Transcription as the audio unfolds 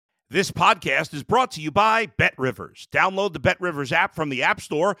This podcast is brought to you by BetRivers. Download the BetRivers app from the App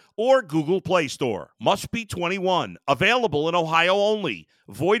Store or Google Play Store. Must be 21. Available in Ohio only.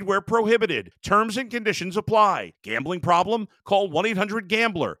 Void where prohibited. Terms and conditions apply. Gambling problem? Call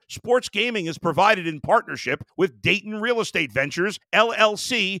 1-800-GAMBLER. Sports gaming is provided in partnership with Dayton Real Estate Ventures,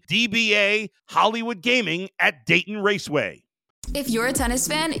 LLC, DBA, Hollywood Gaming at Dayton Raceway. If you're a tennis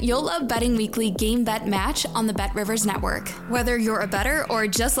fan, you'll love Betting Weekly Game Bet Match on the BetRivers Network. Whether you're a bettor or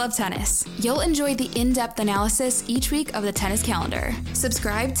just love tennis, you'll enjoy the in-depth analysis each week of the tennis calendar.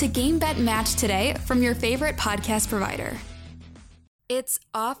 Subscribe to Game Bet Match today from your favorite podcast provider. It's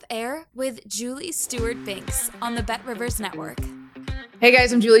Off Air with Julie Stewart-Binks on the BetRivers Network. Hey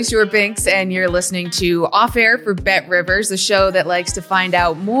guys, I'm Julie Stewart-Binks, and you're listening to Off Air for BetRivers, the show that likes to find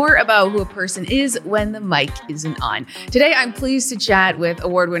out more about who a person is when the mic isn't on. Today, I'm pleased to chat with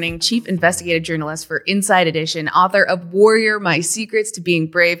award-winning chief investigative journalist for Inside Edition, author of Warrior: My Secrets to Being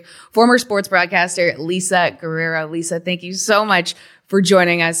Brave, former sports broadcaster Lisa Guerrero. Lisa, thank you so much for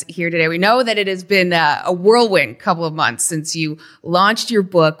joining us here today. We know that it has been a whirlwind couple of months since you launched your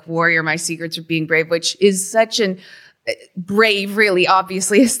book, Warrior: My Secrets to Being Brave, which is such an brave, really,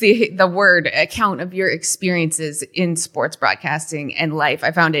 obviously, is the word account of your experiences in sports broadcasting and life.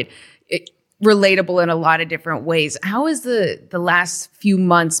 I found it relatable in a lot of different ways. How has the last few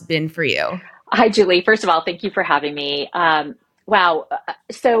months been for you? Hi, Julie. First of all, thank you for having me. Wow.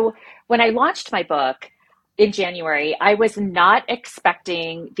 So when I launched my book in January, I was not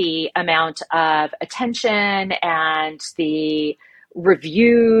expecting the amount of attention and the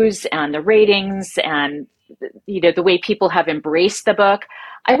reviews and the ratings and the way people have embraced the book.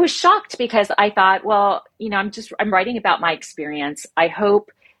 I was shocked because I thought, well, I'm writing about my experience. I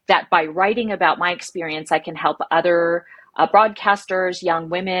hope that by writing about my experience, I can help other broadcasters, young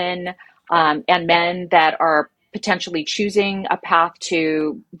women, and men that are potentially choosing a path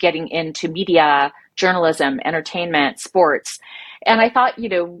to getting into media, journalism, entertainment, sports. And I thought,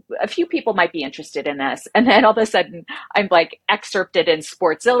 a few people might be interested in this. And then all of a sudden, I'm like excerpted in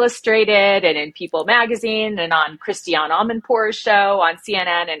Sports Illustrated and in People magazine and on Christiane Amanpour's show on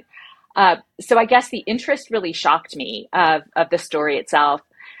CNN. And so I guess the interest really shocked me of the story itself.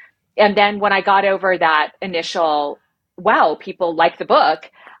 And then when I got over that initial, wow, people like the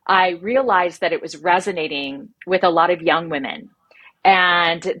book, I realized that it was resonating with a lot of young women.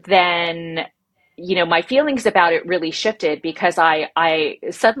 And then my feelings about it really shifted because I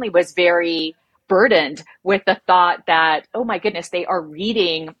suddenly was very burdened with the thought that, oh my goodness, they are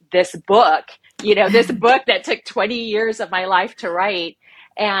reading this book, this book that took 20 years of my life to write.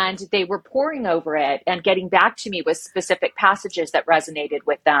 And they were poring over it and getting back to me with specific passages that resonated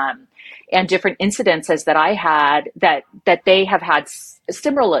with them and different incidences that I had that they have had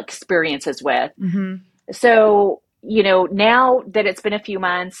similar experiences with. Mm-hmm. So, now that it's been a few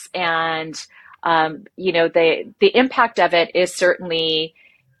months and the impact of it is certainly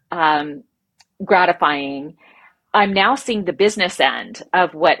gratifying. I'm now seeing the business end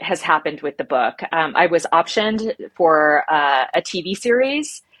of what has happened with the book. I was optioned for a TV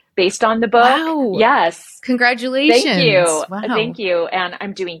series based on the book. Wow. Yes. Congratulations. Thank you. Wow. Thank you. And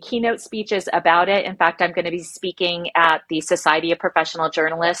I'm doing keynote speeches about it. In fact, I'm going to be speaking at the Society of Professional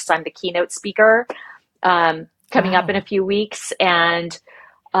Journalists. I'm the keynote speaker coming up in a few weeks. And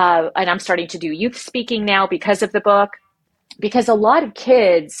I'm starting to do youth speaking now because of the book, because a lot of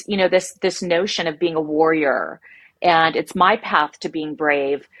kids, this notion of being a warrior, and it's my path to being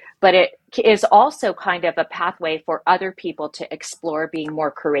brave, but it is also kind of a pathway for other people to explore being more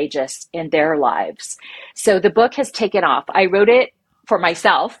courageous in their lives. So the book has taken off. I wrote it for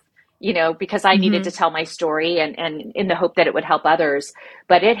myself, because I needed to tell my story and in the hope that it would help others.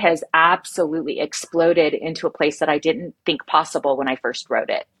 But it has absolutely exploded into a place that I didn't think possible when I first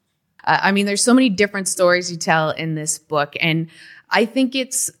wrote it. There's so many different stories you tell in this book. And I think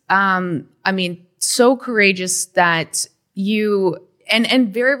it's, so courageous that you,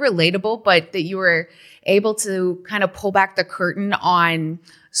 and very relatable, but that you were able to kind of pull back the curtain on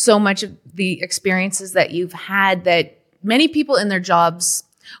so much of the experiences that you've had that many people in their jobs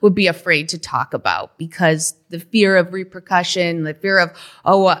would be afraid to talk about because the fear of repercussion, the fear of,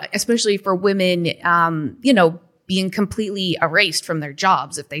 especially for women, being completely erased from their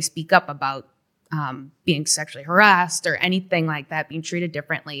jobs if they speak up about being sexually harassed or anything like that, being treated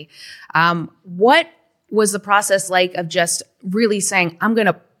differently. What was the process like of just really saying, I'm going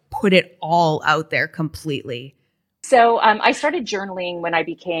to put it all out there completely? So I started journaling when I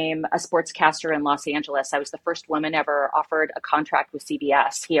became a sportscaster in Los Angeles. I was the first woman ever offered a contract with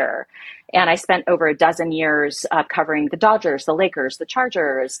CBS here. And I spent over a dozen years covering the Dodgers, the Lakers, the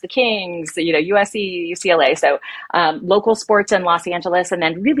Chargers, the Kings, USC, UCLA. So local sports in Los Angeles. And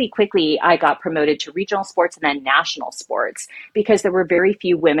then really quickly, I got promoted to regional sports and then national sports because there were very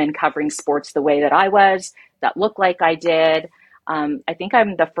few women covering sports the way that I was, that looked like I did. I think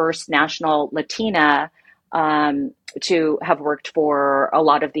I'm the first national Latina to have worked for a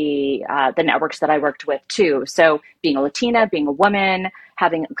lot of the networks that I worked with too. So being a Latina, being a woman,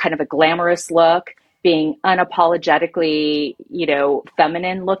 having kind of a glamorous look, being unapologetically,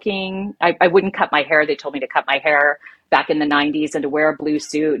 feminine looking. I wouldn't cut my hair. They told me to cut my hair back in the 90s and to wear a blue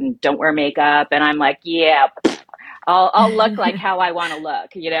suit and don't wear makeup. And I'm like, yeah, I'll look like how I want to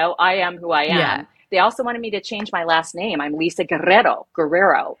look. I am who I am. Yeah. They also wanted me to change my last name. I'm Lisa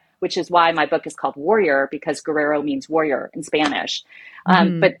Guerrero, which is why my book is called Warrior, because Guerrero means warrior in Spanish.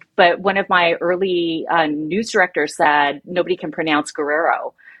 But one of my early news directors said, nobody can pronounce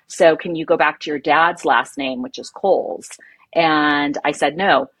Guerrero. So can you go back to your dad's last name, which is Coles? And I said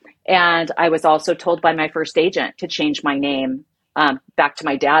no. And I was also told by my first agent to change my name back to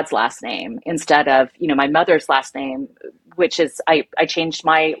my dad's last name instead of, my mother's last name, which is, I changed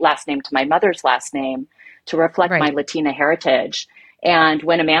my last name to my mother's last name to reflect my Latina heritage. And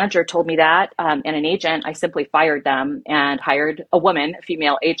when a manager told me that, and an agent, I simply fired them and hired a woman, a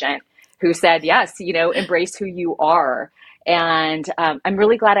female agent, who said, yes, embrace who you are. And I'm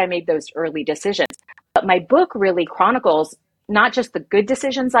really glad I made those early decisions. But my book really chronicles not just the good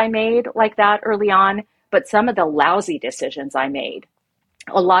decisions I made like that early on, but some of the lousy decisions I made.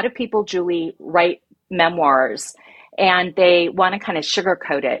 A lot of people, Julie, write memoirs and they want to kind of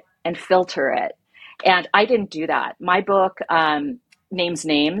sugarcoat it and filter it. And I didn't do that. My book names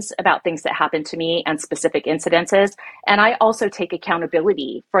names about things that happened to me and specific incidences. And I also take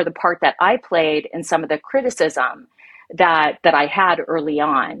accountability for the part that I played in some of the criticism that I had early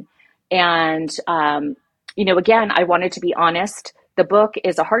on. And, again, I wanted to be honest. The book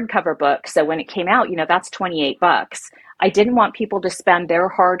is a hardcover book. So when it came out, that's $28. I didn't want people to spend their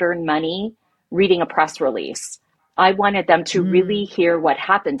hard-earned money reading a press release. I wanted them to really hear what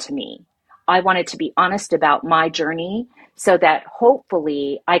happened to me. I wanted to be honest about my journey so that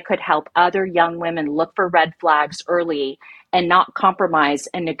hopefully I could help other young women look for red flags early and not compromise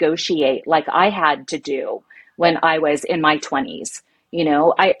and negotiate like I had to do when I was in my 20s.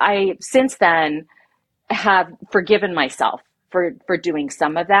 I since then have forgiven myself for doing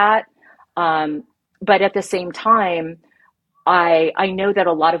some of that. But at the same time, I know that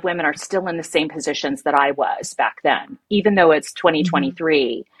a lot of women are still in the same positions that I was back then, even though it's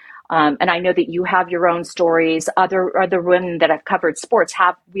 2023. And I know that you have your own stories. Other women that have covered sports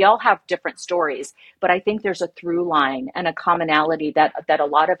we all have different stories, but I think there's a through line and a commonality that a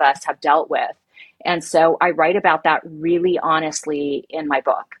lot of us have dealt with. And so I write about that really honestly in my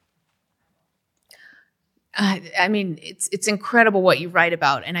book. It's incredible what you write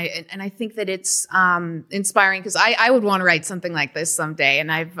about. And I think that it's inspiring because I would want to write something like this someday.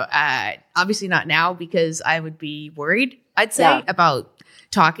 And I've obviously not now because I would be worried, I'd say, about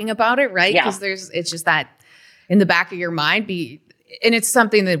talking about it, right? Because it's just that in the back of your mind, and it's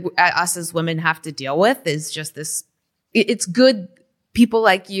something that us as women have to deal with is just this, it's good people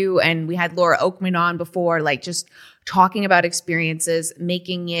like you, and we had Laura Oakman on before, like just talking about experiences,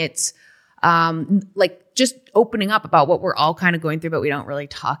 making it just opening up about what we're all kind of going through, but we don't really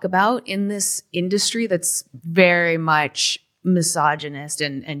talk about in this industry that's very much misogynist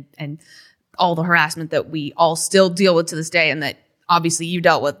and all the harassment that we all still deal with to this day, and that obviously you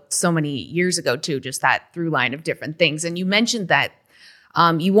dealt with so many years ago too, just that through line of different things. And you mentioned that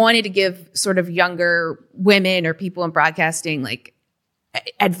you wanted to give sort of younger women or people in broadcasting like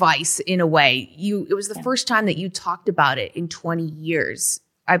advice in a way. It was the first time that you talked about it in 20 years,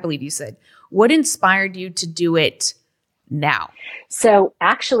 I believe you said. What inspired you to do it now? So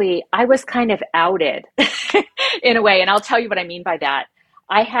actually, I was kind of outed in a way, and I'll tell you what I mean by that.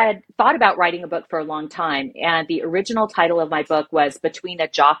 I had thought about writing a book for a long time, and the original title of my book was Between a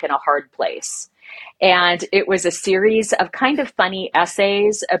Jock and a Hard Place. And it was a series of kind of funny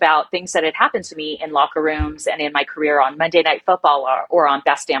essays about things that had happened to me in locker rooms and in my career on Monday Night Football or on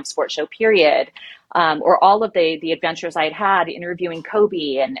Best Damn Sports Show, period. Or all of the adventures I had interviewing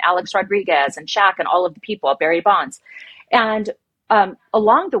Kobe and Alex Rodriguez and Shaq and all of the people, Barry Bonds. And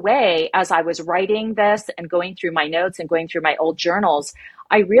along the way, as I was writing this and going through my notes and going through my old journals,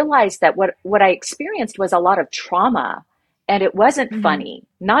 I realized that what I experienced was a lot of trauma, and it wasn't funny.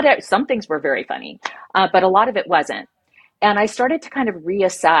 Some things were very funny, but a lot of it wasn't. And I started to kind of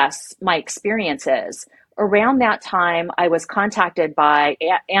reassess my experiences around that time, I was contacted by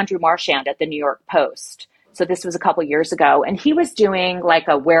Andrew Marchand at the New York Post. So this was a couple years ago, and he was doing like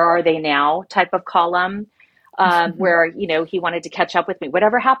a "Where Are They Now" type of column, where he wanted to catch up with me.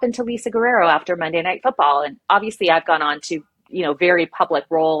 Whatever happened to Lisa Guerrero after Monday Night Football? And obviously, I've gone on to very public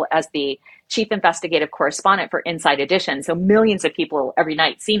role as the chief investigative correspondent for Inside Edition. So millions of people every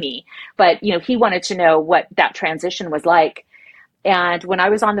night see me. But he wanted to know what that transition was like. And when I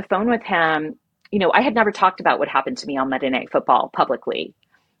was on the phone with him, I had never talked about what happened to me on Monday Night Football publicly.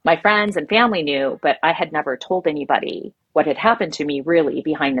 My friends and family knew, but I had never told anybody what had happened to me really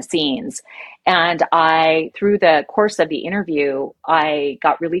behind the scenes. And through the course of the interview, I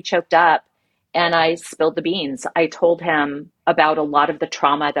got really choked up and I spilled the beans. I told him about a lot of the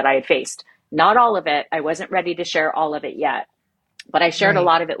trauma that I had faced. Not all of it. I wasn't ready to share all of it yet, but I shared a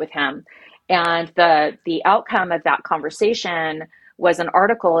lot of it with him. And the outcome of that conversation was an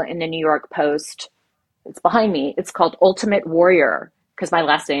article in the New York Post. It's behind me. It's called Ultimate Warrior, because my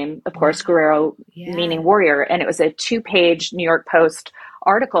last name, of course, Guerrero, meaning warrior. And it was a 2-page New York Post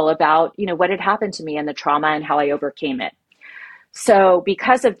article about, what had happened to me and the trauma and how I overcame it. So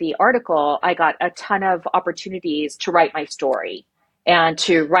because of the article, I got a ton of opportunities to write my story and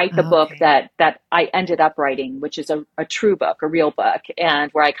to write the book that I ended up writing, which is a true book, a real book,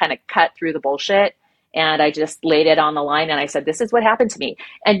 and where I kind of cut through the bullshit and I just laid it on the line and I said, this is what happened to me.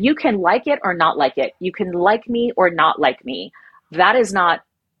 And you can like it or not like it. You can like me or not like me. That is not,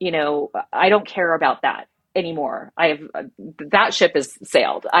 I don't care about that anymore. That ship has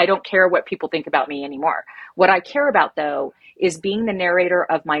sailed. I don't care what people think about me anymore. What I care about, though, is being the narrator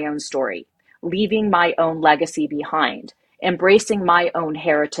of my own story, leaving my own legacy behind, embracing my own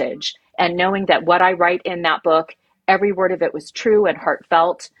heritage, and knowing that what I write in that book, every word of it was true and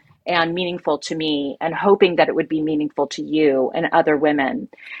heartfelt and meaningful to me, and hoping that it would be meaningful to you and other women.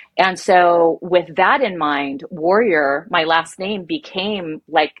 And so with that in mind, Warrior, my last name, became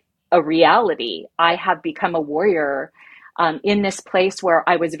like a reality. I have become a warrior in this place where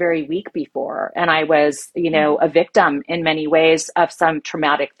I was very weak before. And I was, a victim in many ways of some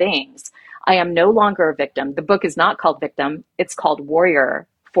traumatic things. I am no longer a victim. The book is not called Victim. It's called Warrior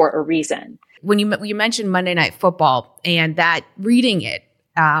for a reason. When you mentioned Monday Night Football and that reading it,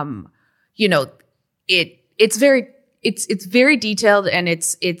 it's very detailed and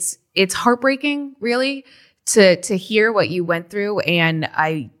it's heartbreaking really to hear what you went through. And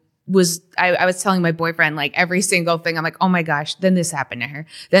I was telling my boyfriend, like, every single thing. I'm like, oh my gosh, then this happened to her.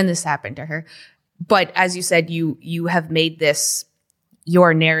 Then this happened to her. But as you said, you have made this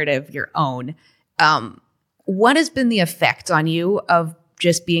your narrative, your own. What has been the effect on you of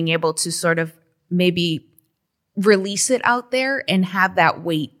just being able to sort of maybe release it out there and have that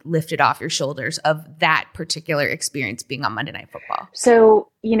weight lifted off your shoulders of that particular experience being on Monday Night Football? So,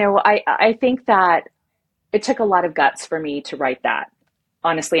 I think that it took a lot of guts for me to write that.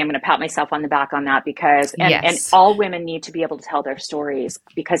 Honestly, I'm going to pat myself on the back on that because, and all women need to be able to tell their stories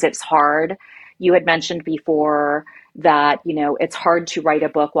because it's hard. You had mentioned before that, it's hard to write a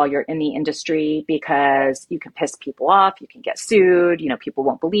book while you're in the industry because you can piss people off, you can get sued, people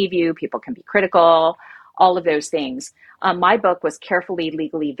won't believe you, people can be critical, all of those things. My book was carefully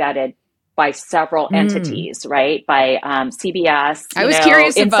legally vetted by several entities, right? By CBS. I was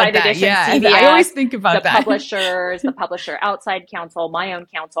curious about Inside that. Edition, Yeah, CBS, I always think about the that. Publishers, the publisher outside counsel, my own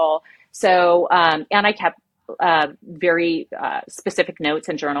counsel. So, and I kept very specific notes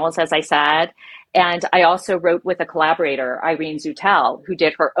and journals, as I said. And I also wrote with a collaborator, Irene Zutel, who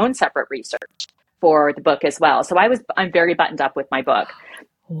did her own separate research for the book as well. So I'm very buttoned up with my book.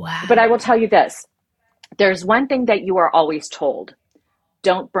 Wow. But I will tell you this. There's one thing that you are always told.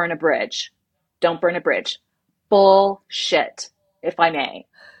 Don't burn a bridge. Don't burn a bridge. Bullshit, if I may.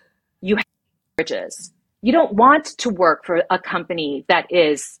 You have bridges. You don't want to work for a company that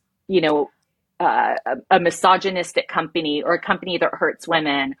is, a misogynistic company or a company that hurts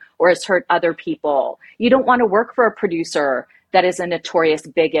women or has hurt other people. You don't want to work for a producer that is a notorious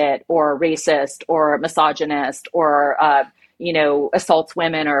bigot or racist or misogynist or, assaults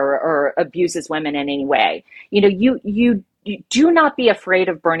women or abuses women in any way. You do not be afraid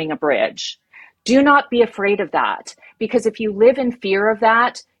of burning a bridge. Do not be afraid of that, because if you live in fear of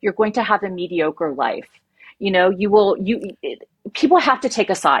that, you're going to have a mediocre life. People have to take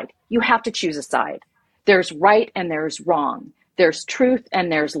a side. You have to choose a side. There's right and there's wrong. There's truth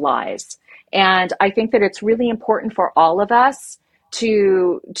and there's lies. And I think that it's really important for all of us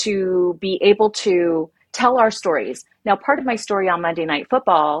to be able to tell our stories. Now, part of my story on Monday Night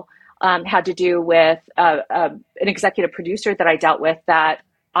Football had to do with an executive producer that I dealt with that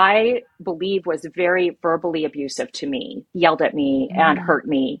I believe was very verbally abusive to me, yelled at me and hurt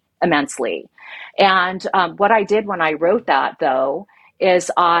me immensely. And what I did when I wrote that, though,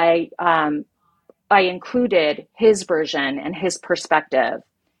 is I included his version and his perspective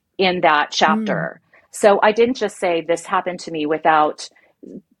in that chapter. So I didn't just say this happened to me without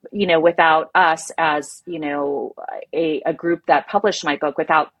us as, a group that published my book,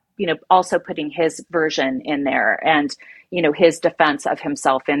 without, also putting his version in there and, his defense of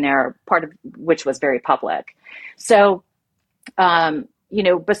himself in there, part of which was very public. So,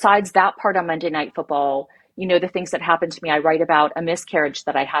 besides that part on Monday Night Football, the things that happened to me, I write about a miscarriage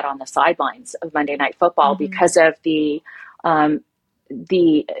that I had on the sidelines of Monday Night Football because of the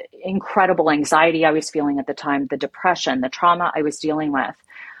incredible anxiety I was feeling at the time, the depression, the trauma I was dealing with.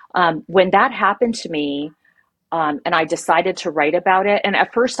 When that happened to me, and I decided to write about it, and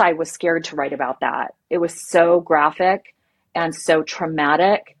at first I was scared to write about that. It was so graphic and so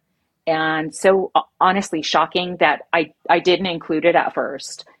traumatic and so honestly shocking that I didn't include it at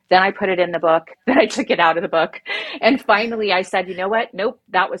first. Then I put it in the book, then I took it out of the book. And finally I said, you know what? Nope,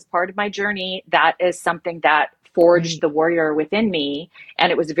 that was part of my journey. That is something that forged the warrior within me.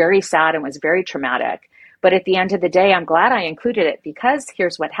 And it was very sad and was very traumatic. But at the end of the day, I'm glad I included it, because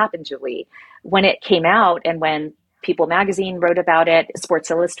here's what happened, Julie. When it came out and when People magazine wrote about it, Sports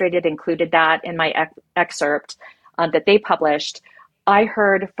Illustrated included that in my excerpt that they published, I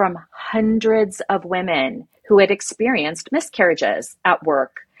heard from hundreds of women who had experienced miscarriages at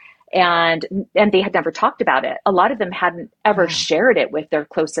work, and they had never talked about it. A lot of them hadn't ever shared it with their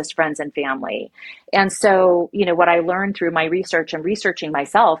closest friends and family. And so, what I learned through my research and researching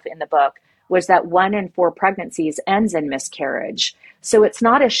myself in the book was that 1 in 4 pregnancies ends in miscarriage. So it's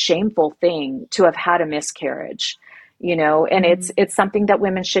not a shameful thing to have had a miscarriage, and it's something that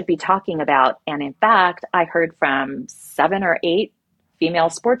women should be talking about. And in fact, I heard from 7 or 8 female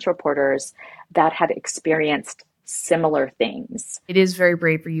sports reporters that had experienced similar things. It is very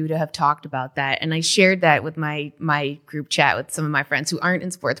brave for you to have talked about that. And I shared that with my group chat with some of my friends who aren't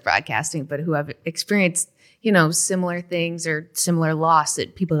in sports broadcasting, but who have experienced, similar things or similar loss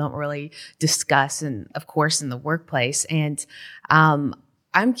that people don't really discuss. And of course, in the workplace. And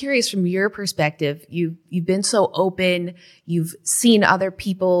I'm curious, from your perspective, you've been so open, you've seen other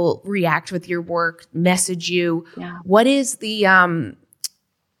people react with your work, message you. Yeah. What is the,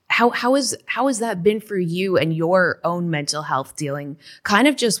 how has that been for you and your own mental health, dealing kind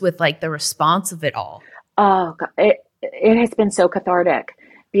of just with like the response of it all? Oh, God, it has been so cathartic,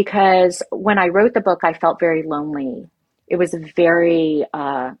 because when I wrote the book, I felt very lonely. It was very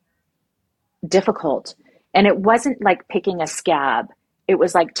difficult. And it wasn't like picking a scab. It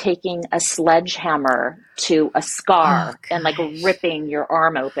was like taking a sledgehammer to a scar and like ripping your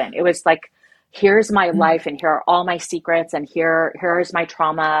arm open. It was like, here's my life and here are all my secrets and here's my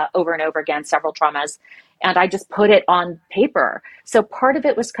trauma over and over again, several traumas. And I just put it on paper. So part of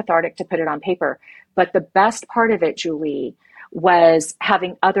it was cathartic to put it on paper. But the best part of it, Julie, was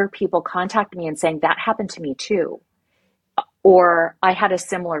having other people contact me and saying, that happened to me too. Or I had a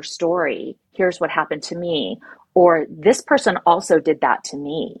similar story. Here's what happened to me. Or this person also did that to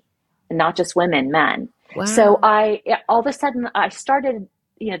me, and not just women, men. Wow. So all of a sudden I started,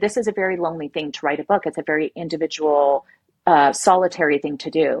 this is a very lonely thing to write a book. It's a very individual, solitary thing to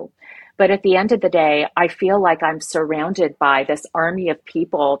do. But at the end of the day, I feel like I'm surrounded by this army of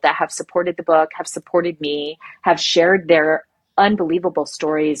people that have supported the book, have supported me, have shared their unbelievable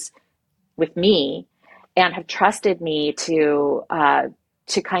stories with me, and have trusted me to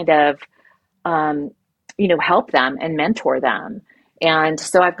kind of, help them and mentor them. And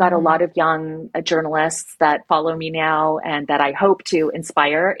so I've got a lot of young journalists that follow me now and that I hope to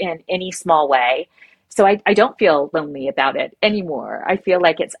inspire in any small way. So I don't feel lonely about it anymore. I feel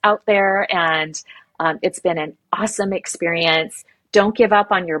like it's out there, and it's been an awesome experience. Don't give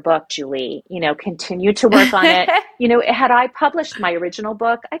up on your book, Julie. Continue to work on it. Had I published my original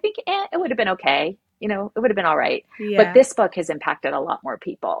book, I think it would have been okay. It would have been all right. Yeah. But this book has impacted a lot more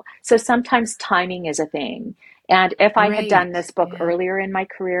people. So sometimes timing is a thing. And if I had done this book earlier in my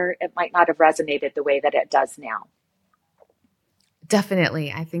career, it might not have resonated the way that it does now.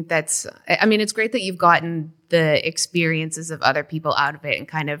 Definitely. I think it's great that you've gotten the experiences of other people out of it and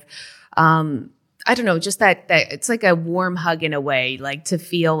kind of, I don't know, just that it's like a warm hug in a way, like to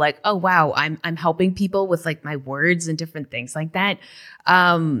feel like, oh, wow, I'm helping people with like my words and different things like that.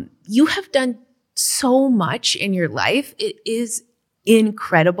 You have done so much in your life. It is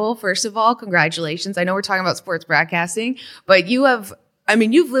incredible. First of all, congratulations. I know we're talking about sports broadcasting, but you've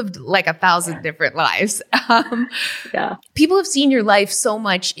lived like 1,000 different lives. People have seen your life so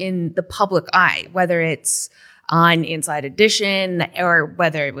much in the public eye, whether it's on Inside Edition or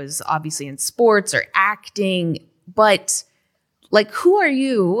whether it was obviously in sports or acting. But Like, who are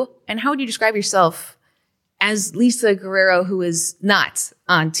you and how would you describe yourself as Lisa Guerrero, who is not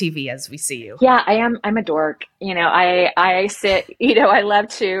on TV as we see you? Yeah, I am. I'm a dork. I sit, I love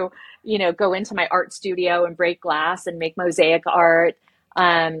to, go into my art studio and break glass and make mosaic art.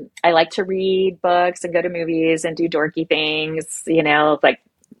 I like to read books and go to movies and do dorky things, like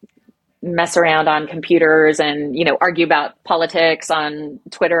mess around on computers and, argue about politics on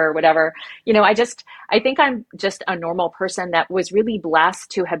Twitter or whatever. I think I'm just a normal person that was really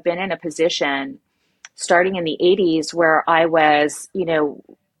blessed to have been in a position starting in the 80s where I was,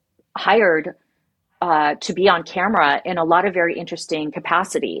 hired to be on camera in a lot of very interesting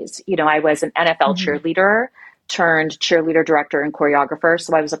capacities. I was an NFL cheerleader turned cheerleader director and choreographer.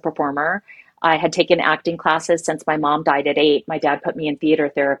 So I was a performer. I had taken acting classes since my mom died at 8. My dad put me in theater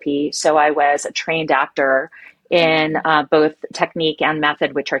therapy. So I was a trained actor in both technique and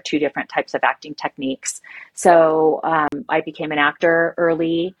method, which are two different types of acting techniques. So I became an actor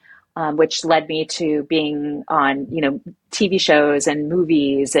early, which led me to being on, TV shows and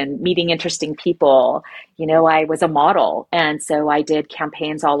movies and meeting interesting people. I was a model. And so I did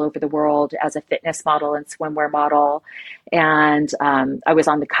campaigns all over the world as a fitness model and swimwear model. And I was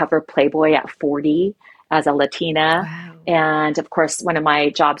on the cover of Playboy at 40 as a Latina. Wow. And of course, one of my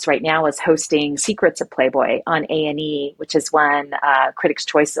jobs right now is hosting Secrets of Playboy on A&E, which is won Critics'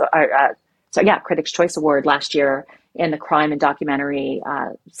 Choice Award last year in the crime and documentary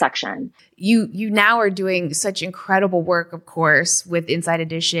section. You now are doing such incredible work, of course, with Inside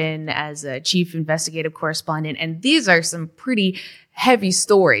Edition as a chief investigative correspondent, and these are some pretty heavy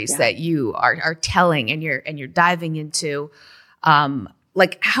stories that you are telling and you're diving into.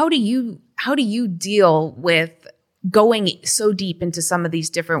 Like, how do you deal with going so deep into some of these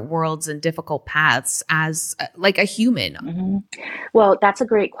different worlds and difficult paths as like a human? Mm-hmm. Well, that's a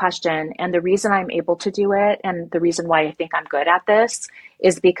great question. And the reason I'm able to do it and the reason why I think I'm good at this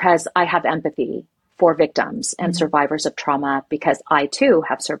is because I have empathy for victims and survivors of trauma, because I too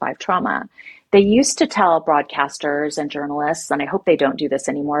have survived trauma. They used to tell broadcasters and journalists, and I hope they don't do this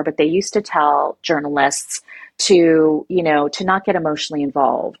anymore, but they used to tell journalists to not get emotionally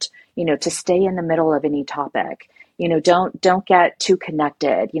involved, to stay in the middle of any topic. Don't get too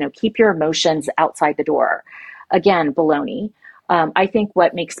connected, keep your emotions outside the door. Again, baloney. I think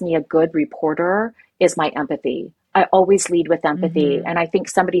what makes me a good reporter is my empathy. I always lead with empathy. And I think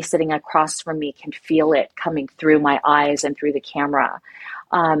somebody sitting across from me can feel it coming through my eyes and through the camera.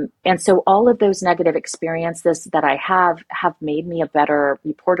 And so all of those negative experiences that I have made me a better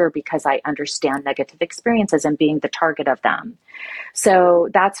reporter because I understand negative experiences and being the target of them. So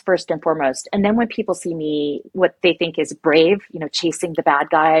that's first and foremost. And then when people see me, what they think is brave, chasing the bad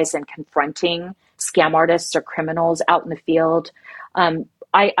guys and confronting scam artists or criminals out in the field,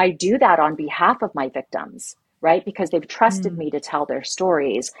 I do that on behalf of my victims, right? Because they've trusted me to tell their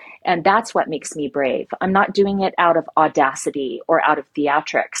stories. And that's what makes me brave. I'm not doing it out of audacity or out of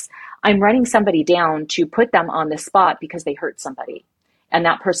theatrics. I'm running somebody down to put them on the spot because they hurt somebody. And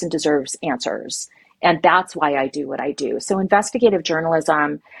that person deserves answers. And that's why I do what I do. So investigative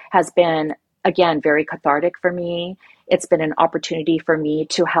journalism has been, again, very cathartic for me. It's been an opportunity for me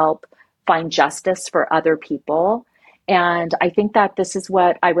to help find justice for other people. And I think that this is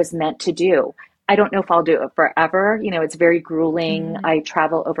what I was meant to do. I don't know if I'll do it forever. It's very grueling. I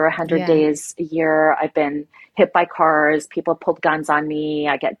travel over 100 days a year. I've been hit by cars. People pulled guns on me.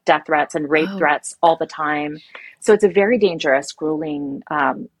 I get death threats and rape threats all the time. So it's a very dangerous, grueling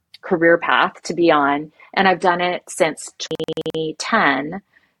career path to be on. And I've done it since 2010.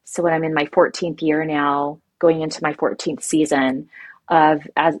 So when I'm in my 14th year now, going into my 14th season of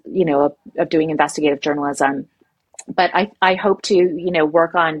doing investigative journalism. But I hope to,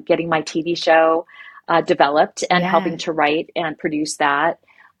 work on getting my TV show developed and helping to write and produce that.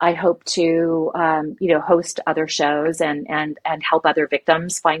 I hope to, host other shows and help other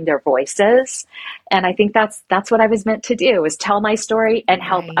victims find their voices. And I think that's what I was meant to do, is tell my story and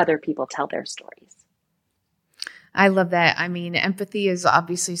help other people tell their stories. I love that. I mean, empathy is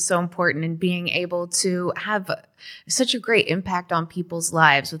obviously so important, and being able to have such a great impact on people's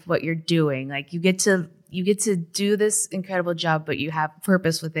lives with what you're doing. Like, you get to do this incredible job, but you have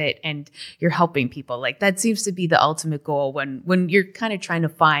purpose with it and you're helping people. Like, that seems to be the ultimate goal when you're kind of trying to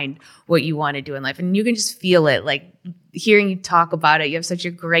find what you want to do in life. And you can just feel it, like hearing you talk about it. You have such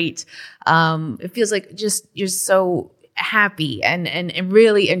a great, it feels like just you're so happy and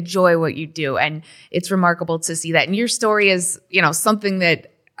really enjoy what you do. And it's remarkable to see that. And your story is, something that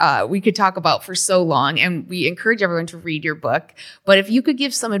we could talk about for so long, and we encourage everyone to read your book. But if you could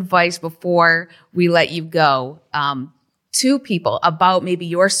give some advice before we let you go to people about maybe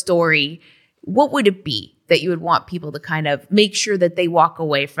your story, what would it be that you would want people to kind of make sure that they walk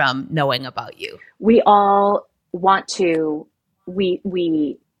away from knowing about you? We all want to,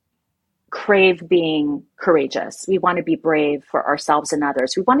 we crave being courageous. We want to be brave for ourselves and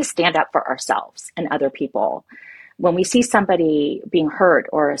others. We want to stand up for ourselves and other people. When we see somebody being hurt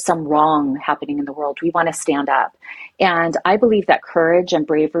or some wrong happening in the world, we want to stand up. And I believe that courage and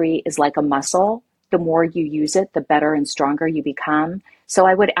bravery is like a muscle. The more you use it, the better and stronger you become. So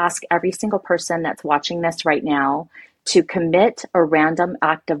I would ask every single person that's watching this right now to commit a random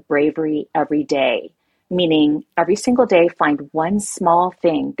act of bravery every day. Meaning every single day, find one small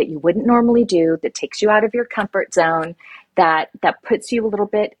thing that you wouldn't normally do, that takes you out of your comfort zone, that puts you a little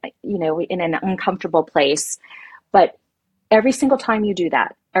bit, in an uncomfortable place. But every single time you do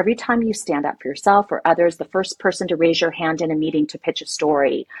that, every time you stand up for yourself or others, the first person to raise your hand in a meeting to pitch a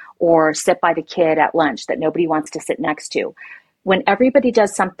story or sit by the kid at lunch that nobody wants to sit next to, when everybody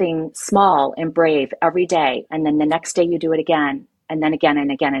does something small and brave every day, and then the next day you do it again, and then again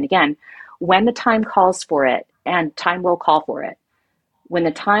and again and again, when the time calls for it, and time will call for it, when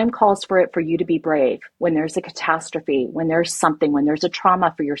the time calls for it for you to be brave, when there's a catastrophe, when there's something, when there's a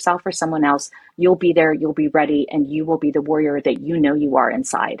trauma for yourself or someone else, you'll be there, you'll be ready, and you will be the warrior that you know you are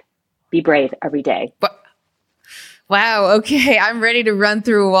inside. Be brave every day. Wow. Okay. I'm ready to run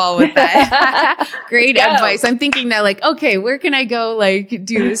through a wall with that. Great advice. I'm thinking now, like, okay, where can I go, like,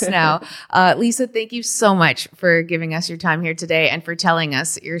 do this now? Lisa, thank you so much for giving us your time here today and for telling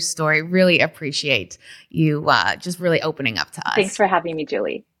us your story. Really appreciate you just really opening up to us. Thanks for having me,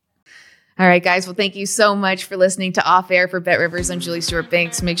 Julie. All right, guys. Well, thank you so much for listening to Off Air for Bet Rivers and Julie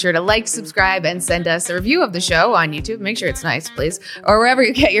Stewart-Binks. Make sure to like, subscribe, and send us a review of the show on YouTube. Make sure it's nice, please, or wherever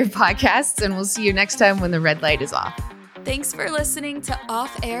you get your podcasts. And we'll see you next time when the red light is off. Thanks for listening to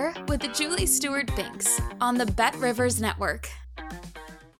Off Air with Julie Stewart-Binks on the Bet Rivers Network.